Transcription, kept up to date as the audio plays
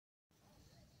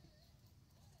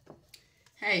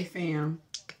Hey fam,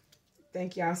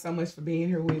 thank y'all so much for being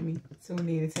here with me,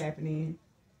 tuning in and tapping in.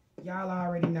 Y'all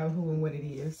already know who and what it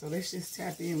is, so let's just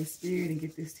tap in with spirit and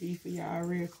get this tea for y'all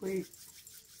real quick.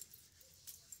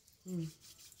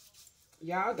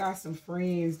 Y'all got some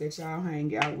friends that y'all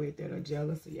hang out with that are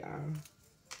jealous of y'all.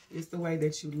 It's the way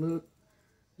that you look,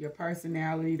 your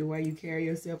personality, the way you carry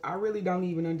yourself. I really don't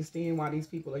even understand why these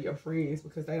people are your friends,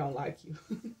 because they don't like you.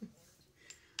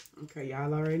 Okay,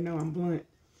 y'all already know I'm blunt.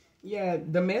 Yeah,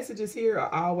 the messages here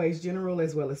are always general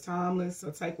as well as timeless.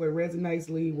 So take what resonates,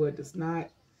 leave what does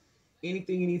not.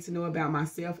 Anything you need to know about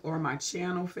myself or my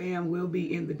channel, fam, will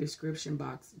be in the description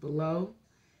box below.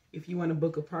 If you want to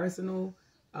book a personal,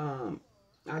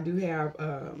 I do have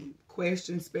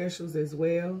question specials as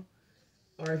well.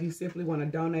 Or if you simply want to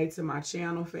donate to my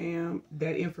channel, fam,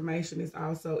 that information is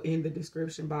also in the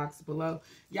description box below.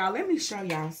 Y'all, let me show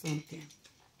y'all something.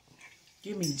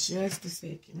 Give me just a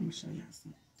second. Let me show y'all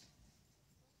something.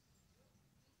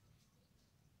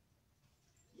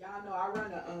 Y'all know I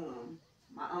run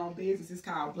my own business. It's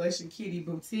called Blushing Kitty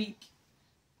Boutique.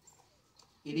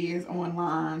 It is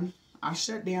online. I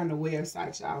shut down the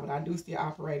website, y'all, but I do still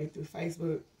operate it through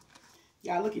Facebook.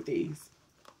 Y'all, look at these.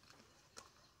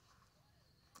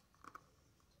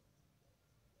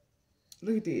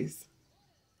 Look at this.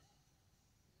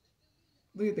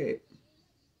 Look at that.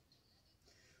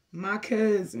 My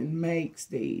cousin makes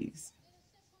these.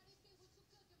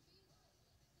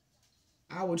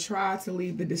 I will try to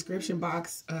leave the description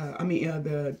box,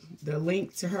 the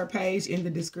link to her page in the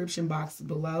description box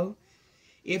below.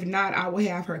 If not, I will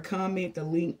have her comment the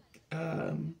link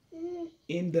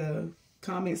in the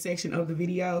comment section of the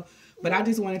video. But I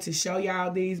just wanted to show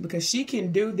y'all these because she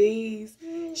can do these.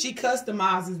 She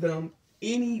customizes them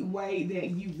any way that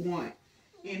you want.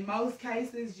 In most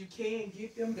cases, you can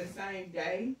get them the same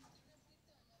day.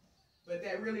 But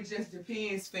that really just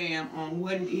depends, fam, on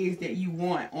what it is that you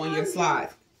want on your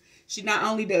slides. She not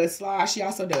only does slides, she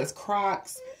also does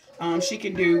Crocs. She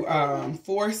can do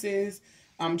forces.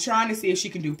 I'm trying to see if she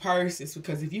can do purses,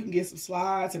 because if you can get some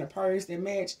slides and a purse that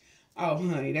match, oh,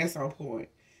 honey, that's on point.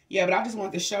 Yeah, but I just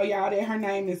wanted to show y'all that. Her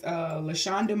name is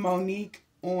LaShonda Monique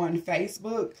on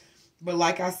Facebook. But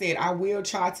like I said, I will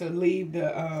try to leave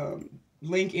the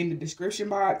link in the description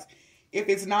box. If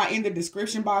it's not in the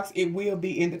description box, it will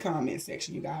be in the comment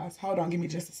section, you guys. Hold on, give me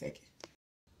just a second.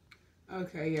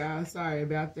 Okay, y'all, sorry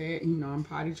about that. You know, I'm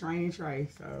potty training Trey,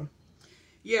 so.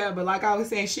 Yeah, but like I was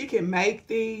saying, she can make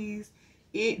these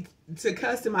to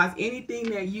customize anything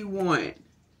that you want.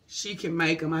 She can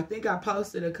make them. I think I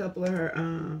posted a couple of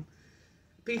her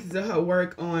pieces of her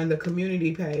work on the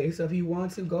community page. So if you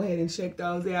want to, go ahead and check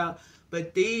those out.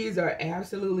 But these are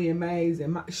absolutely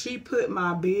amazing. She put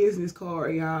my business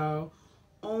card, y'all,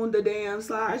 on the damn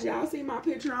slides. Y'all see my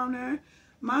picture on there?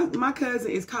 My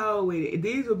cousin is cold with it.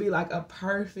 These would be like a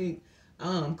perfect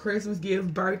Christmas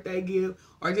gift, birthday gift,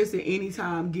 or just an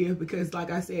anytime gift, because like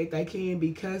I said, they can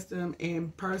be custom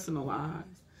and personalized.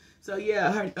 So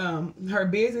yeah, her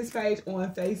business page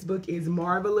on Facebook is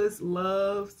Marvelous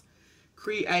Loves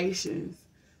Creations.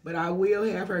 But I will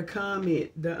have her comment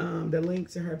the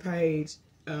link to her page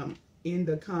in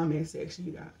the comment section,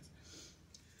 you guys.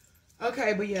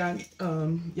 Okay, but yeah,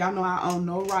 y'all know I own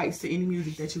no rights to any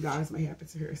music that you guys may happen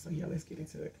to hear. So yeah, let's get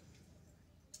into it.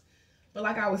 But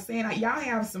like I was saying, y'all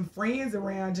have some friends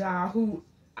around y'all who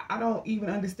I don't even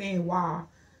understand why.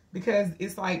 Because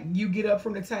it's like you get up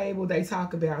from the table, they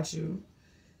talk about you.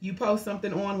 You post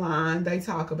something online, they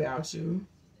talk about you.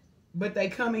 But they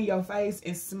come in your face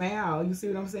and smile. You see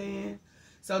what I'm saying?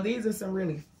 So these are some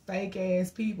really fake ass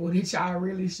people that y'all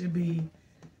really should be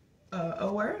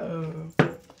aware of.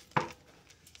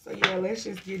 So yeah, let's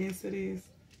just get into this.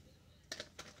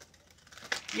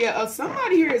 Yeah,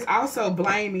 somebody here is also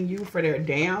blaming you for their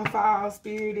downfall,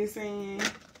 Spirit is saying.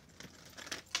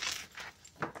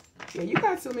 Yeah, you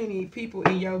got too many people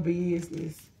in your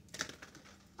business.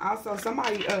 Also,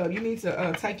 somebody, you need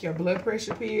to take your blood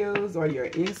pressure pills or your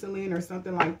insulin or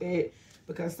something like that,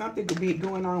 because something could be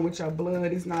going on with your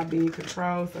blood. It's not being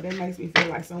controlled. So that makes me feel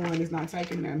like someone is not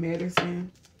taking their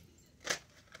medicine.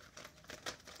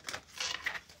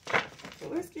 So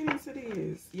let's get into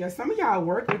this. Yeah, some of y'all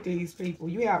work with these people.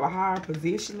 You have a higher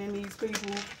position than these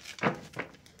people.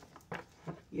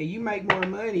 Yeah, you make more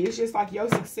money. It's just like your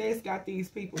success got these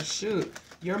people shook.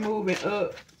 You're moving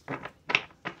up.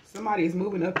 Somebody is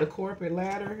moving up the corporate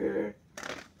ladder here.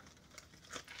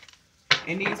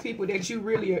 And these people that you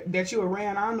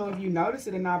around, I don't know if you notice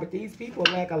it or not, but these people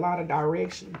lack a lot of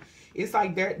direction. It's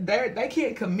like they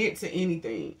can't commit to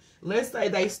anything. Let's say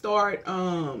they start,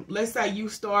 let's say you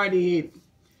started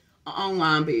an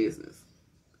online business.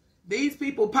 These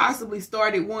people possibly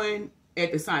started one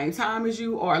at the same time as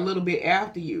you or a little bit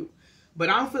after you. But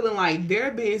I'm feeling like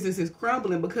their business is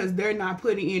crumbling because they're not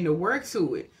putting in the work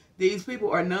to it. These people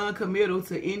are non-committal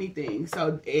to anything,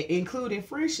 so including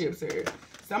friendships here.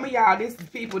 Some of y'all, this is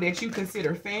people that you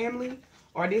consider family,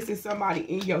 or this is somebody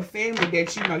in your family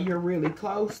that you know you're really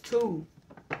close to.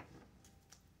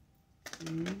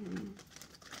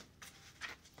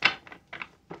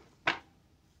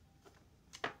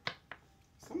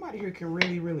 Somebody here can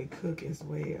really cook as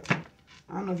well.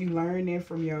 I don't know if you learned that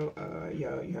from your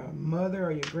mother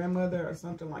or your grandmother or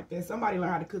something like that. Somebody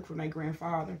learned how to cook from their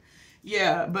grandfather.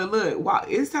 Yeah, but look, wow,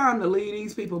 it's time to leave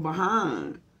these people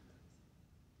behind.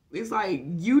 It's like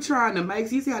you trying to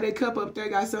make, you see how that cup up there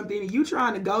got something in it? You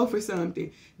trying to go for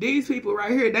something. These people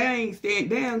right here, they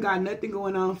ain't got nothing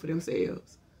going on for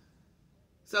themselves.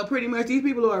 So pretty much these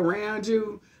people are around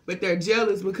you, but they're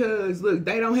jealous because, look,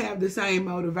 they don't have the same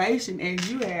motivation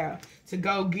as you have to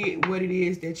go get what it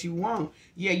is that you want.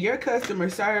 Yeah, your customer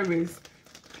service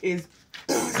is,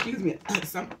 excuse me,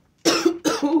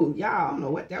 y'all, I don't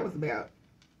know what that was about.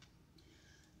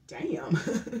 Damn.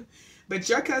 But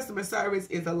your customer service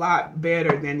is a lot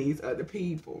better than these other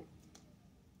people.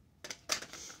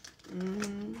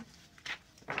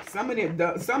 Some of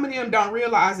them don't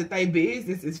realize that their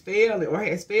business is failing or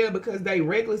has failed because they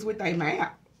reckless with their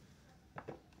mouth.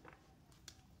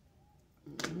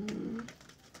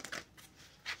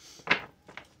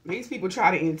 These people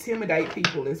try to intimidate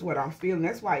people is what I'm feeling.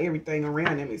 That's why everything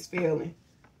around them is failing.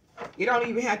 It don't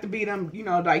even have to be them, you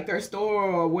know, like their store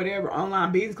or whatever,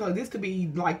 online business. Because this could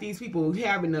be like these people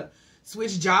having to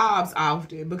switch jobs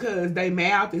often because their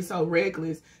mouth is so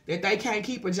reckless that they can't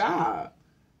keep a job.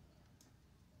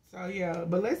 So, yeah.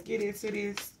 But let's get into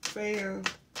this, fam.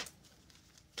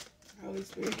 Holy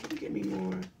Spirit, can you give me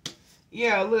more?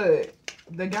 Yeah, look.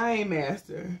 The Game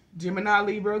Master. Gemini,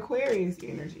 Libra, Aquarius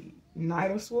energy.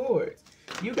 Knight of Swords.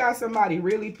 You got somebody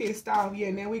really pissed off. Yeah,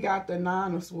 and then we got the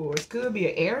Nine of Swords. Could be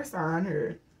an air sign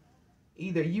here.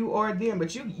 Either you or them.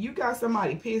 But you got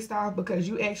somebody pissed off because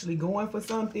you actually going for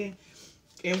something.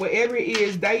 And whatever it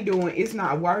is they doing, it's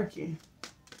not working.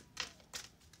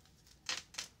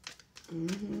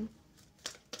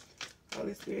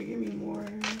 Holy Spirit, give me more.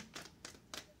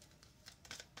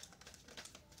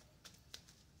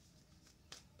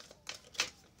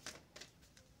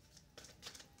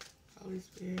 Holy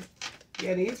Spirit.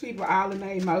 Yeah, these people all in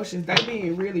their emotions. They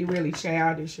being really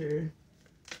childish here.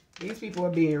 These people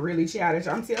are being really childish.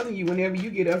 I'm telling you, whenever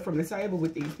you get up from the table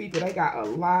with these people, they got a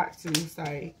lot to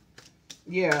say.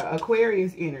 Yeah,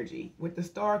 Aquarius energy with the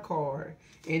Star card.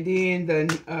 And then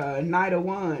the Knight of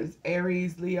Wands,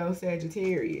 Aries, Leo,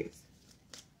 Sagittarius.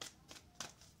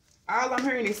 All I'm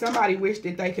hearing is somebody wish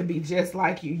that they could be just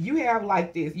like you. You have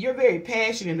like this. You're very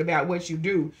passionate about what you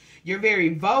do. You're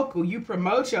very vocal. You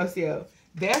promote yourself.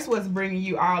 That's what's bringing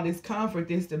you all this comfort,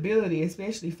 this stability,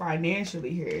 especially financially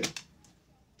here.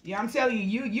 Yeah, I'm telling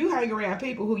you, you hang around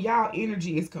people who y'all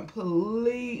energy is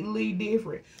completely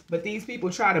different. But these people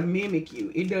try to mimic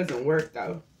you. It doesn't work,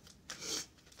 though.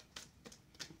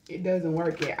 It doesn't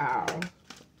work at all.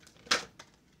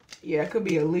 Yeah, it could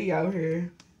be a Leo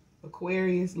here.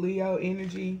 Aquarius, Leo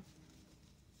energy.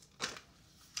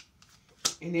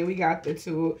 And then we got the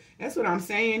two. That's what I'm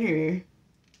saying here.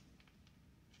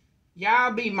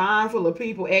 Y'all be mindful of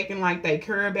people acting like they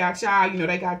care about y'all. You know,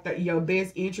 they got your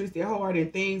best interest at heart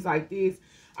and things like this.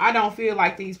 I don't feel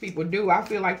like these people do. I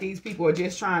feel like these people are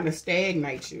just trying to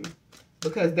stagnate you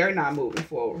because they're not moving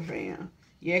forward, fam.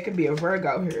 Yeah, it could be a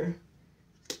Virgo here.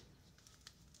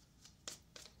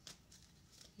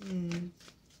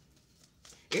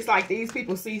 It's like these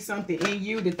people see something in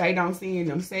you that they don't see in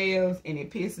themselves, and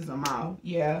it pisses them off.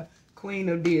 Yeah, Queen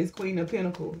of this, Queen of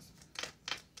Pentacles.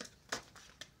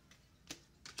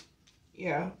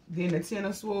 Yeah, then the Ten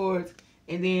of Swords,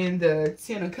 and then the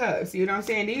Ten of Cups. You know what I'm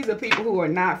saying? These are people who are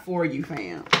not for you,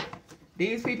 fam.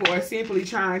 These people are simply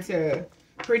trying to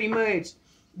pretty much,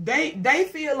 they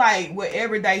feel like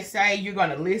whatever they say, you're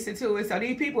going to listen to it. So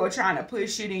these people are trying to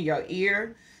push shit in your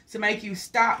ear to make you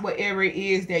stop whatever it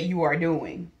is that you are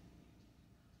doing.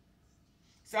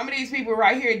 Some of these people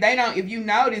right here, they don't, if you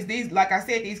notice, these, like I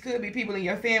said, these could be people in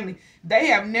your family. They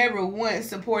have never once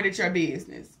supported your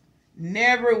business.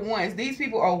 Never once. These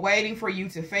people are waiting for you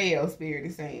to fail, Spirit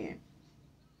is saying.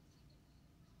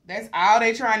 That's all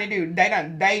they're trying to do.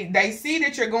 They see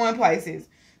that you're going places.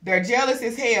 They're jealous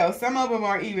as hell. Some of them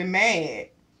are even mad.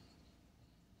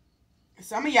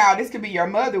 Some of y'all, this could be your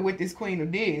mother with this Queen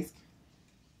of Discs.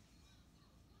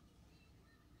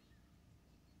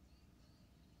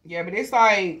 Yeah, but it's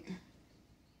like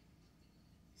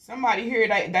somebody here,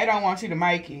 they don't want you to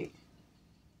make it.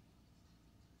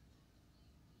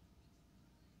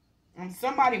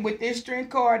 Somebody with this strength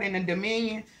card and the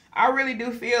dominion, I really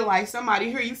do feel like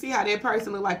somebody here, you see how that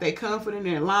person look like they confident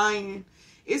and lying?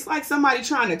 It's like somebody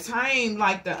trying to tame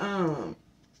like the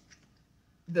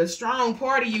strong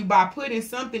part of you by putting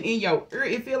something in your ear.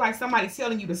 It feel like somebody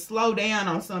telling you to slow down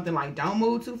on something, like don't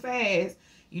move too fast,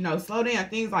 you know, slow down,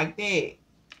 things like that.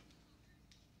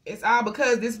 It's all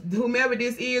because this, whomever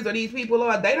this is or these people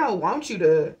are, they don't want you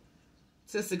to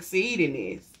succeed in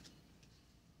this.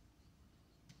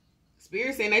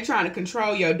 Spirit saying they're trying to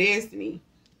control your destiny.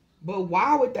 But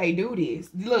why would they do this?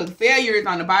 Look, failure is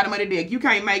on the bottom of the deck. You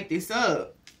can't make this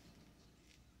up.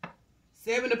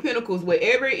 Seven of Pentacles.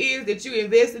 Whatever it is that you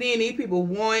invested in, these people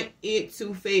want it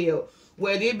to fail.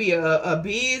 Whether it be a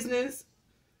business,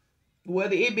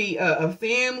 whether it be a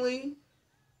family,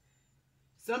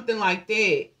 something like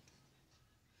that.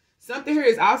 Something here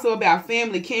is also about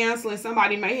family counseling.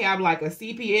 Somebody may have like a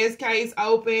CPS case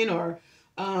open, or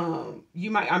you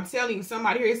might, I'm telling you,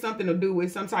 somebody here has something to do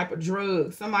with some type of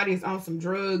drug. Somebody is on some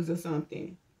drugs or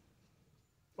something.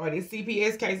 Or this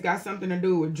CPS case got something to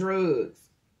do with drugs.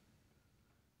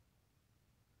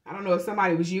 I don't know if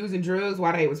somebody was using drugs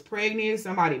while they was pregnant.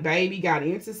 Somebody baby got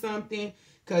into something.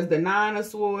 Because the 9 of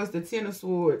Swords, the 10 of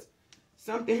Swords.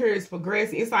 Something here is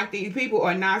progressing. It's like these people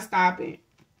are not stopping.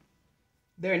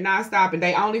 They're not stopping.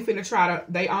 They only finna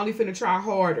try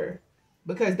harder.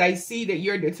 Because they see that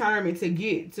you're determined to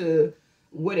get to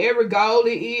whatever goal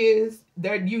it is.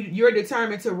 That you're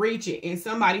determined to reach it. And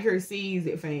somebody here sees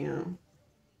it, fam.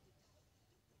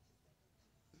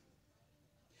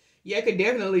 Yeah, it could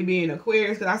definitely be an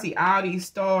Aquarius, because I see all these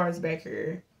stars back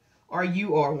here. Or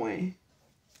you are one.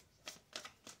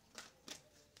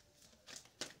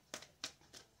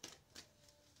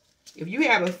 If you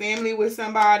have a family with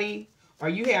somebody, or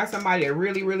you have somebody that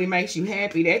really, really makes you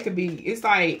happy, that could be, it's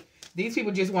like these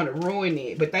people just want to ruin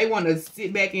it. But they want to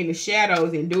sit back in the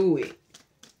shadows and do it.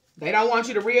 They don't want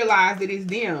you to realize that it's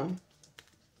them.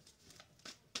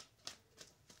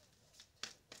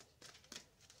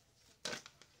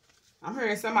 I'm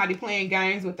hearing somebody playing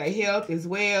games with their health as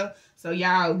well. So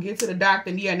y'all get to the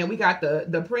doctor. Yeah, and then we got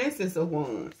the Princess of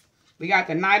Wands. We got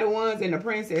the Knight of Wands and the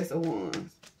Princess of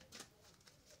Wands.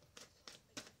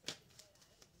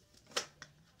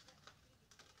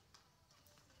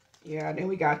 Yeah, then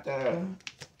we got the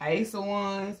Ace of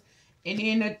Wands. And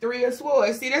then the 3 of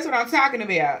Swords. See, that's what I'm talking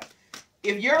about.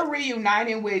 If you're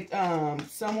reuniting with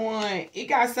someone, it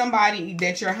got somebody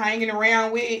that you're hanging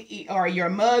around with, or your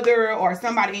mother, or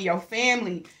somebody in your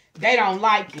family, they don't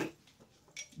like it.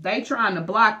 They trying to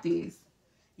block this.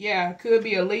 Yeah, could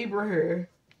be a Libra here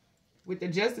with the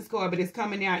Justice card, but it's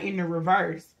coming out in the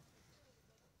reverse.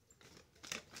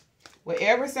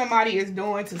 Whatever somebody is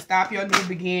doing to stop your new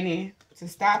beginning, to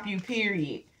stop you,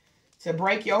 period, to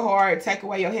break your heart, take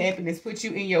away your happiness, put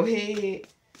you in your head,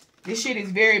 this shit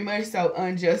is very much so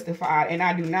unjustified, and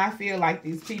I do not feel like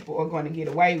these people are going to get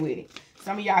away with it.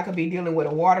 Some of y'all could be dealing with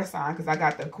a water sign, because I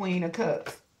got the Queen of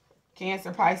Cups.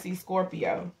 Cancer, Pisces,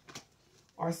 Scorpio.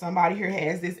 Or somebody here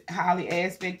has this highly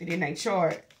aspected in their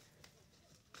chart.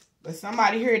 But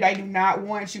somebody here, they do not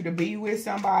want you to be with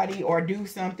somebody or do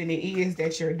something it is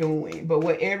that you're doing. But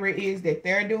whatever it is that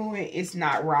they're doing, it's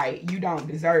not right. You don't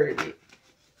deserve it.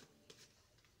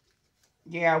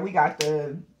 Yeah, we got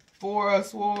the 4 of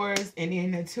Swords and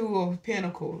then the 2 of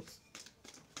Pentacles.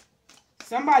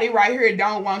 Somebody right here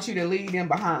don't want you to leave them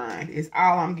behind. Is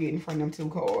all I'm getting from them 2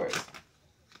 cards.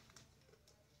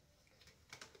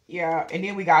 Yeah, and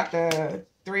then we got the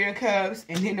 3 of Cups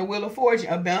and then the Wheel of Fortune.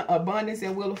 Abundance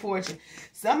and Wheel of Fortune.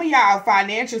 Some of y'all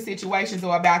financial situations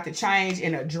are about to change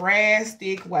in a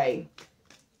drastic way.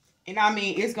 And I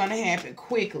mean, it's going to happen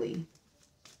quickly.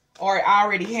 Or it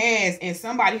already has. And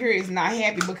somebody here is not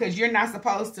happy because you're not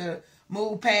supposed to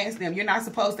move past them. You're not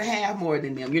supposed to have more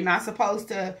than them. You're not supposed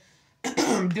to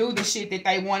do the shit that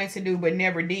they wanted to do but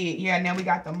never did. Yeah, now we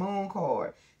got the Moon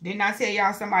card. Didn't I tell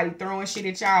y'all somebody throwing shit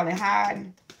at y'all and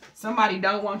hiding? Somebody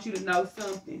don't want you to know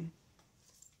something.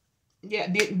 Yeah,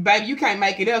 baby, you can't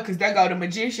make it up because there go the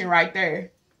Magician right there.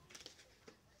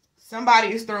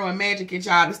 Somebody is throwing magic at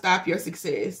y'all to stop your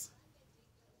success.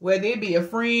 Whether it be a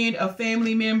friend, a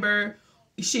family member,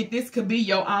 shit, this could be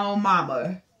your own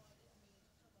mama.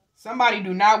 Somebody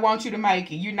do not want you to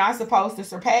make it. You're not supposed to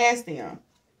surpass them.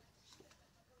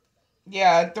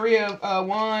 Yeah, 3 of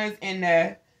Wands and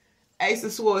the Ace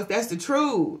of Swords. That's the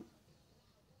truth.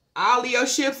 All of your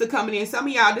ships are coming in. Some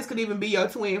of y'all, this could even be your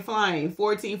twin flame,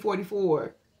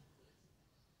 1444.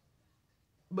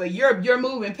 But you're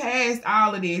moving past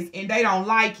all of this and they don't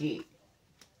like it.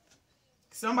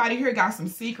 Somebody here got some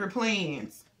secret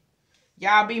plans.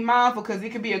 Y'all be mindful because it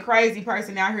could be a crazy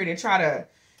person out here that try to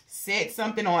set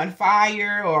something on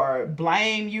fire or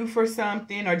blame you for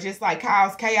something or just like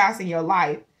cause chaos in your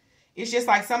life. It's just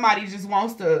like somebody just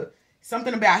wants to,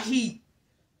 something about heat.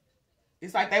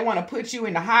 It's like they want to put you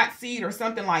in the hot seat or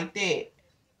something like that.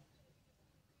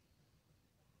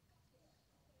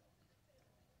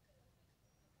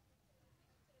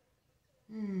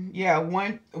 Yeah,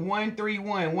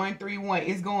 131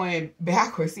 is going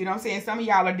backwards. You know what I'm saying? Some of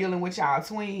y'all are dealing with y'all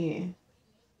twin.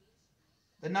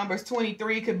 The numbers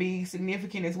 23 could be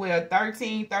significant as well.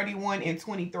 13, 31, and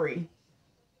 23.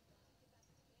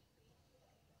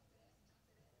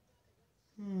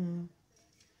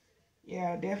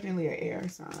 Yeah, definitely an air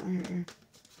sign here.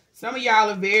 Some of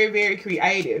y'all are very, very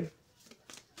creative.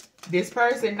 This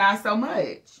person, not so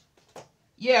much.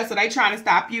 Yeah, so they trying to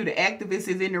stop you. The activist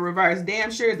is in the reverse.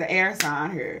 Damn sure it's an air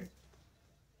sign here.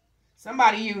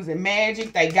 Somebody using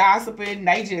magic. They gossiping.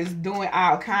 They just doing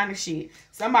all kind of shit.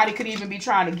 Somebody could even be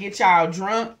trying to get y'all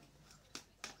drunk.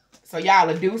 So y'all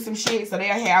will do some shit. So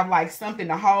they'll have like something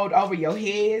to hold over your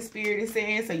head, Spirit is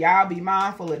saying. So y'all be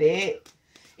mindful of that.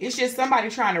 It's just somebody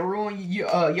trying to ruin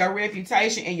your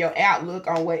reputation and your outlook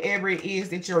on whatever it is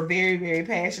that you're very, very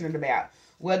passionate about.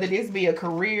 Whether this be a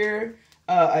career,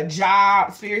 a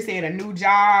job, Spirit said a new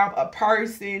job, a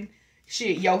person,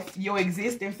 shit, your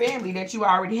existing family that you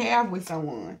already have with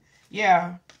someone.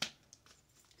 Yeah.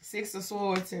 6 of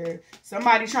Swords here.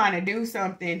 Somebody trying to do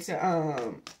something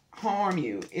to harm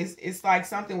you. It's like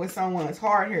something with someone's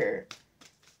heart here.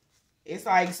 It's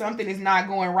like something is not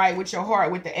going right with your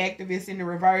heart with the activist in the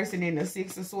reverse and then the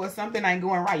 6 of Swords. Something ain't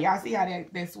going right. Y'all see how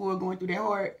that sword going through that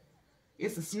heart?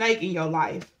 It's a snake in your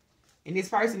life. And this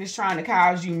person is trying to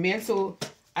cause you mental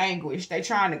anguish. They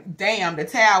trying to, damn, the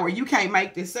Tower. You can't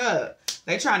make this up.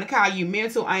 They trying to cause you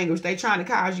mental anguish. They trying to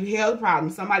cause you health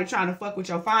problems. Somebody trying to fuck with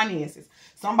your finances.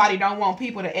 Somebody don't want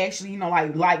people to actually, you know,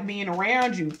 like being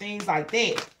around you. Things like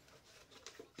that.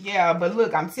 Yeah, but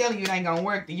look, I'm telling you, it ain't gonna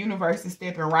work. The universe is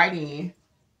stepping right in.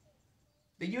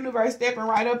 The universe stepping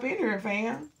right up in here,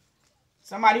 fam.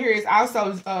 Somebody here is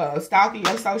also stalking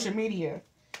your social media.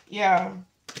 Yeah.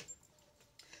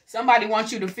 Somebody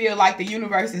wants you to feel like the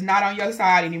universe is not on your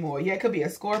side anymore. Yeah, it could be a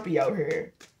Scorpio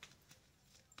here.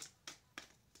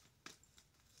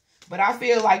 But I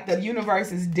feel like the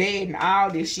universe is dead and all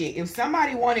this shit. If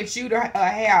somebody wanted you to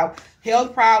have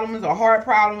health problems or heart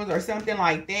problems or something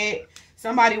like that,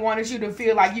 somebody wanted you to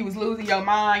feel like you was losing your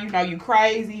mind, you know, you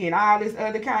crazy and all this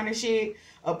other kind of shit,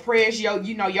 oppress your,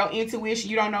 you know, your intuition,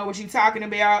 you don't know what you're talking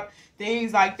about,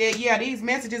 things like that. Yeah, these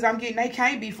messages I'm getting, they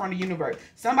can't be from the universe.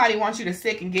 Somebody wants you to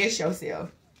second guess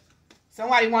yourself.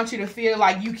 Somebody wants you to feel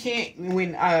like you can't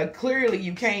when clearly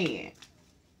you can.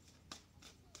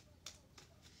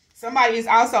 Somebody is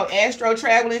also astro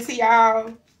traveling to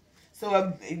y'all.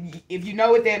 So if you know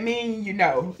what that means, you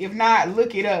know. If not,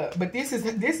 look it up. But this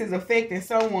is affecting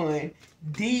someone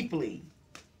deeply.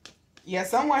 Yeah,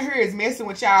 someone here is messing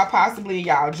with y'all, possibly in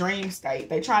y'all dream state.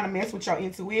 They're trying to mess with your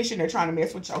intuition. They're trying to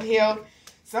mess with your health.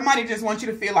 Somebody just wants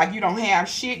you to feel like you don't have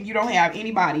shit. You don't have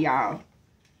anybody, y'all.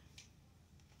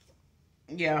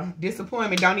 Yeah,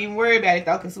 disappointment. Don't even worry about it,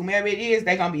 though, because whomever it is,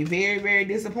 they're going to be very, very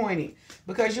disappointed.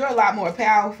 Because you're a lot more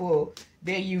powerful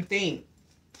than you think.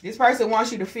 This person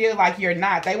wants you to feel like you're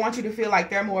not. They want you to feel like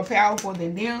they're more powerful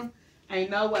than them. Ain't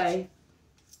no way.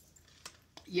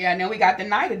 Yeah, and then we got the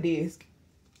Knight of Disc.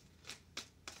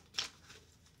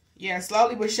 Yeah,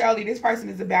 slowly but surely, this person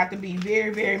is about to be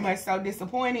very, very much so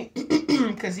disappointed.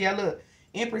 Because, yeah, look,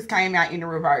 Empress came out in the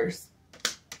reverse.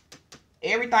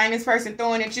 Everything this person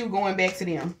throwing at you, going back to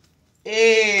them.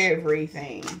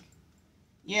 Everything.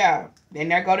 Yeah, then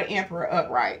there go the Emperor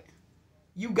upright.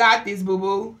 You got this,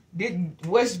 boo-boo.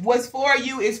 What's for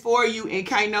you is for you, and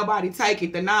can't nobody take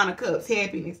it. The Nine of Cups,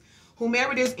 happiness.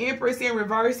 Whomever this Empress in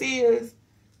reverse is,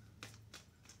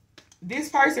 this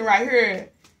person right here,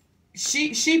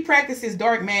 she practices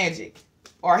dark magic.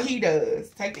 Or he does.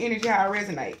 Take the energy how it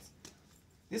resonates.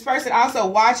 This person also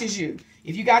watches you.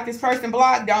 If you got this person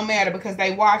blocked, don't matter because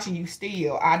they watching you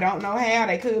still. I don't know how.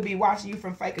 They could be watching you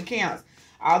from fake accounts.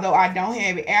 Although I don't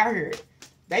have it out here.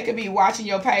 They could be watching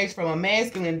your page from a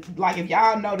masculine. Like if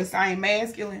y'all know the same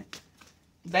masculine.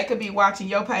 They could be watching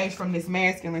your page from this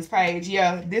masculine's page.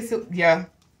 Yeah. Yeah.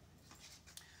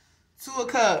 2 of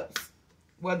Cups.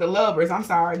 Well, the lovers. I'm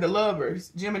sorry. The lovers.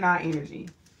 Gemini energy.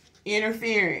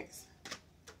 Interference.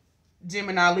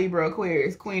 Gemini, Libra,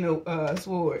 Aquarius. Queen of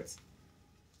Swords.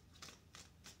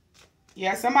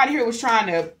 Yeah, somebody here was trying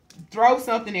to throw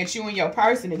something at you and your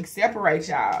person and separate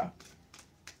y'all.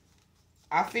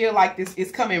 I feel like this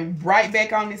is coming right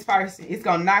back on this person. It's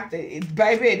going to knock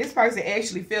baby, this person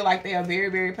actually feel like they are very,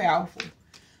 very powerful.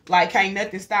 Like, can't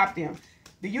nothing stop them.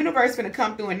 The universe finna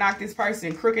come through and knock this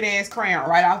person crooked ass crown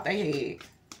right off their head.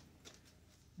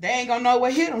 They ain't gonna know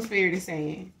what hit them, Spirit is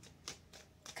saying.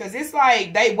 Cause it's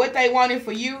like what they wanted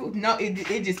for you, no,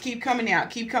 it just keep coming out,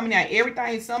 keep coming out.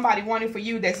 Everything somebody wanted for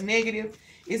you that's negative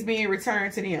is being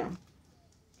returned to them.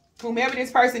 Whomever this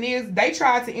person is, they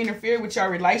tried to interfere with your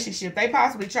relationship. They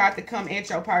possibly tried to come at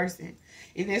your person.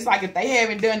 And it's like if they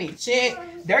haven't done it yet,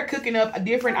 they're cooking up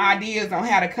different ideas on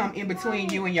how to come in between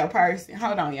you and your person.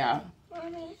 Hold on, y'all.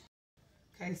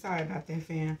 Okay, sorry about that,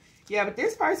 fam. Yeah, but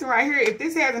this person right here, if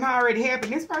this hasn't already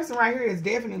happened, this person right here is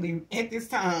definitely, at this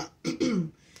time,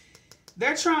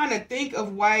 they're trying to think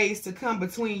of ways to come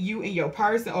between you and your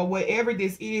person or whatever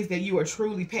this is that you are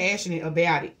truly passionate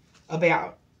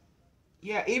about.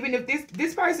 Yeah, even if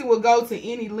this person will go to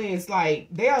any lengths, like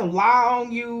they'll lie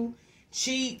on you,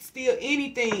 cheat, steal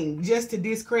anything just to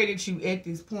discredit you at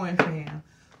this point, fam.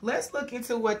 Let's look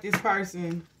into what this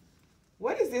person,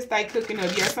 what is this they cooking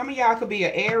up? Yeah, some of y'all could be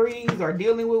an Aries or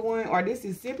dealing with one, or this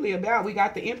is simply about, we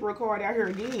got the Emperor card out here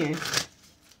again.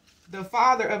 The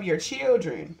father of your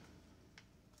children.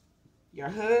 Your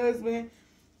husband.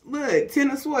 Look,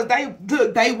 Ten of Swords.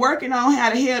 They working on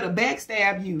how the hell to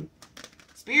backstab you.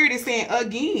 Spirit is saying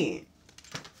again.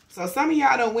 So some of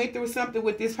y'all done went through something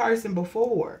with this person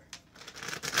before.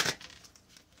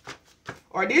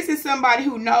 Or this is somebody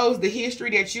who knows the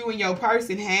history that you and your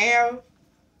person have.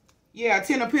 Yeah,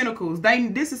 Ten of Pentacles.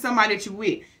 This is somebody that you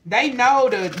with. They know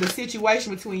the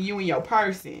situation between you and your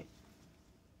person.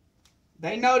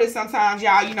 They know that sometimes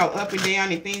y'all, you know, up and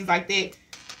down and things like that.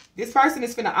 This person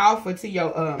is finna offer to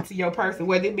your person,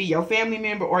 whether it be your family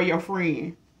member or your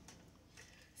friend.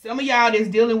 Some of y'all that's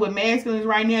dealing with masculines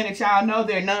right now that y'all know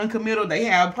they're non-committal, they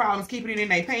have problems keeping it in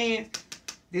their pants.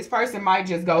 This person might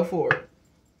just go for it.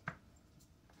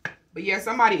 But yeah,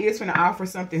 somebody is finna offer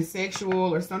something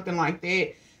sexual or something like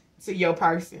that to your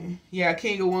person. Yeah,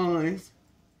 King of Wands,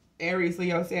 Aries,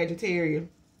 Leo, Sagittarius.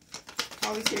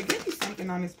 Holy Spirit, give me something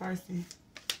on this person.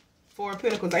 Four of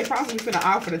Pentacles. They possibly finna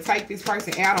offer to take this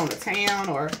person out on the town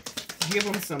or give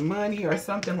them some money or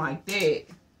something like that.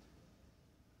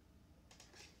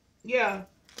 Yeah.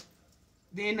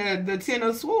 Then the Ten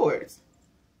of Swords.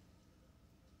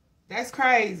 That's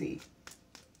crazy.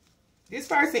 This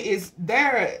person is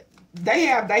there. They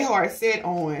have their heart set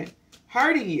on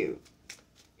hurting you.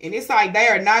 And it's like they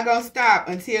are not going to stop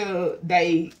until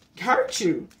they hurt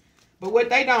you. But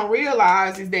what they don't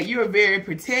realize is that you're very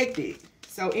protected.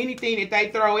 So anything that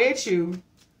they throw at you,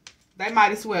 they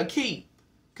might as well keep.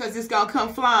 Because it's going to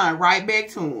come flying right back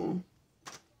to them.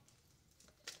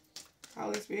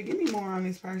 Holy Spirit, give me more on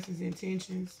this person's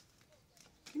intentions.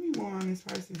 Give me more on this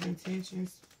person's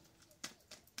intentions.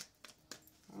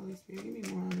 Holy Spirit, give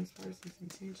me more on this person's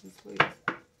intentions, please.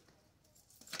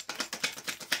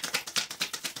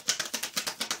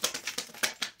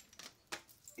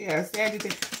 Yeah,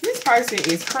 Sagittarius. This person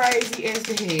is crazy as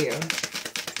the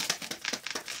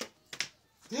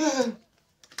hell.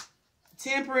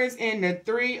 Temperance and the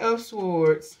Three of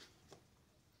Swords.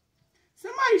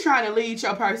 Somebody trying to lead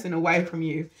your person away from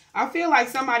you. I feel like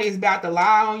somebody is about to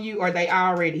lie on you or they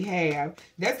already have.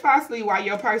 That's possibly why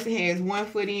your person has 1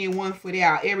 foot in, 1 foot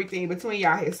out. Everything between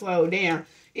y'all has slowed down.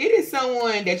 It is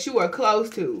someone that you are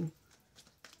close to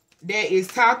that is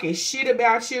talking shit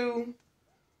about you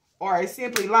or is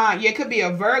simply lying. Yeah, it could be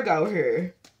a Virgo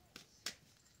here.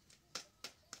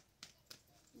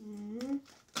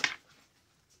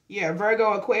 Yeah,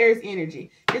 Virgo, Aquarius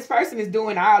energy. This person is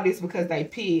doing all this because they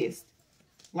pissed.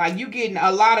 Like, you getting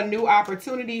a lot of new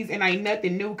opportunities and ain't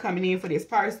nothing new coming in for this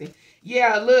person.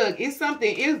 Yeah, look, it's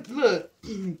something. Look,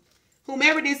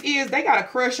 whomever this is, they got a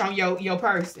crush on your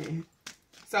person.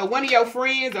 So one of your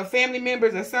friends or family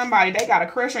members or somebody, they got a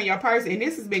crush on your person. And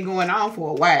this has been going on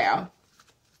for a while.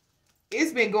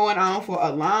 It's been going on for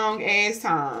a long ass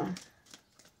time.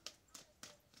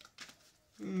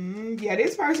 Yeah,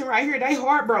 this person right here, they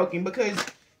heartbroken because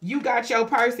you got your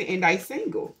person and they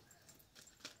single.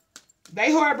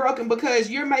 They heartbroken because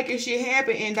you're making shit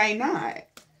happen and they not.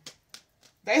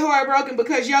 They heartbroken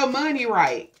because your money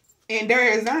right and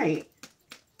theirs ain't.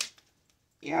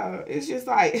 Yeah, it's just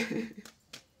like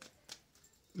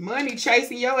money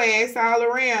chasing your ass all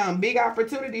around. Big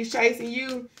opportunities chasing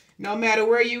you no matter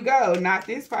where you go. Not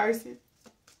this person.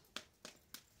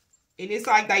 And it's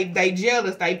like they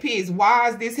jealous, they pissed. Why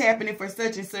is this happening for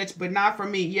such and such, but not for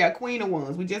me? Yeah, Queen of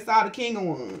Wands. We just saw the King of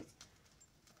Wands.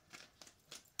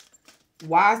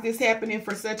 Why is this happening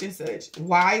for such and such?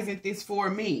 Why isn't this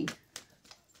for me?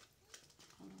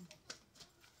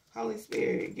 Holy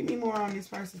Spirit, give me more on this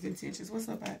person's intentions. What's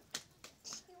up, Pat?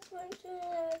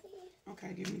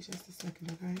 Okay, give me just a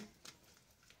second, okay?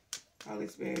 Holy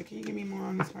Spirit, can you give me more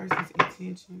on this person's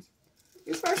intentions?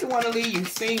 This person want to leave you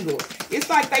single. It's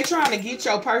like they trying to get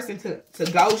your person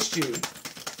to ghost you.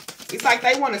 It's like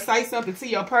they want to say something to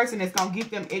your person that's going to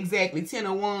get them exactly 10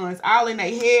 of wands all in their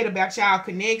head about y'all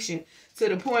connection to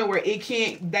the point where they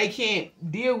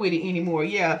can't deal with it anymore.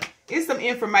 Yeah, it's some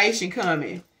information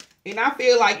coming. And I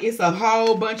feel like it's a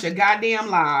whole bunch of goddamn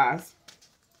lies.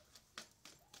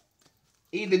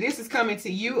 Either this is coming to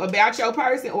you about your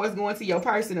person or it's going to your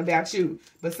person about you.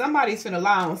 But somebody's finna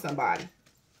lie on somebody.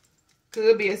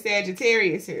 Could be a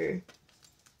Sagittarius here.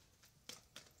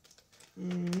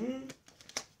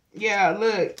 Yeah,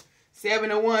 look.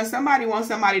 7 of Wands. Somebody wants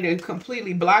somebody to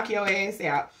completely block your ass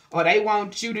out. Or they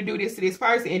want you to do this to this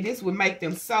person. And this would make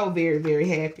them so very, very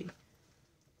happy.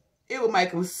 It would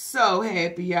make them so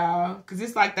happy, y'all. Because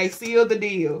it's like they sealed the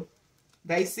deal.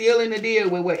 They sealing the deal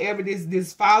with whatever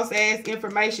this false ass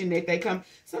information that they come.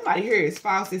 Somebody here is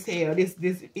false as hell.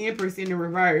 This Empress in the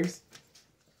reverse.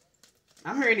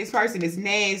 I'm hearing this person is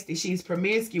nasty. She's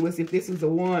promiscuous if this was a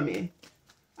woman.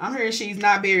 I'm hearing she's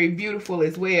not very beautiful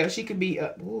as well. She could be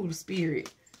ooh,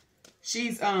 spirit.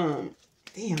 She's damn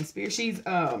spirit. She's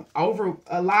a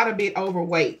bit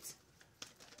overweight.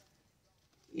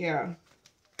 Yeah.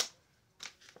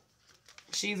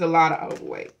 She's a lot of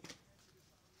overweight.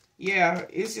 Yeah,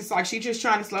 it's just like she's just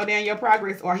trying to slow down your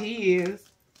progress, or he is.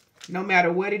 No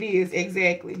matter what it is,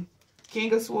 exactly.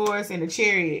 King of Swords and the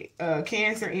Chariot,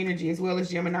 Cancer energy, as well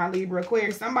as Gemini, Libra,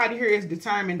 Aquarius. Somebody here is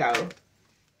determined, though.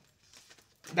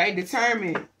 They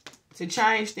determined to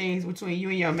change things between you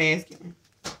and your masculine.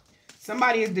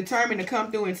 Somebody is determined to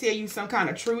come through and tell you some kind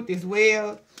of truth as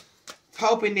well,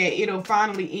 hoping that it'll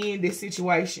finally end this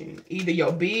situation. Either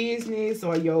your business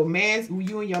or your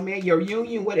you and your man, your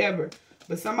union, whatever.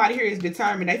 But somebody here is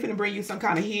determined. They finna bring you some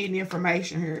kind of hidden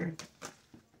information here,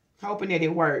 hoping that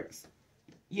it works.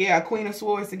 Yeah, Queen of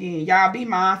Swords again. Y'all be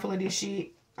mindful of this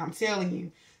shit. I'm telling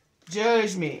you.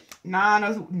 Judgment. Nine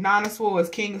of Swords.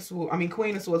 King of Swords. I mean,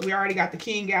 Queen of Swords. We already got the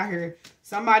king out here.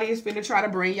 Somebody is finna try to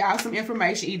bring y'all some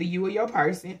information, either you or your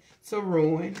person, to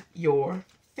ruin your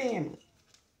family.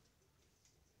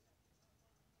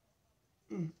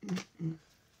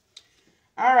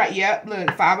 All right. Yep.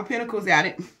 Look, 5 of Pentacles at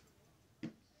it.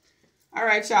 All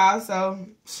right, y'all. So,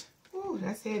 ooh,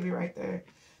 that's heavy right there.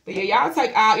 But yeah, y'all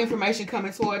take all information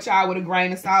coming towards y'all with a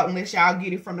grain of salt unless y'all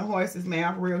get it from the horse's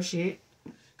mouth, real shit.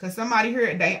 Because somebody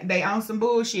here, they on some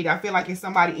bullshit. I feel like it's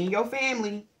somebody in your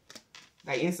family.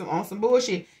 They on some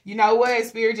bullshit. You know what?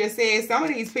 Spirit just says some of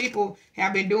these people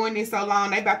have been doing this so long,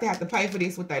 they about to have to pay for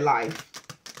this with their life.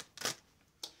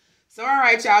 So, all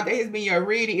right, y'all. That has been your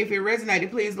reading. If it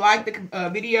resonated, please like the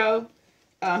video.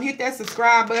 Hit that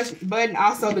subscribe button.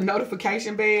 Also, the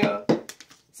notification bell.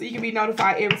 So you can be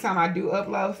notified every time I do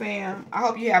upload, fam. I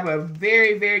hope you have a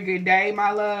very, very good day,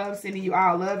 my love. Sending you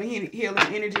all love and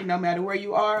healing energy no matter where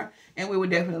you are. And we will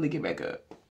definitely get back up.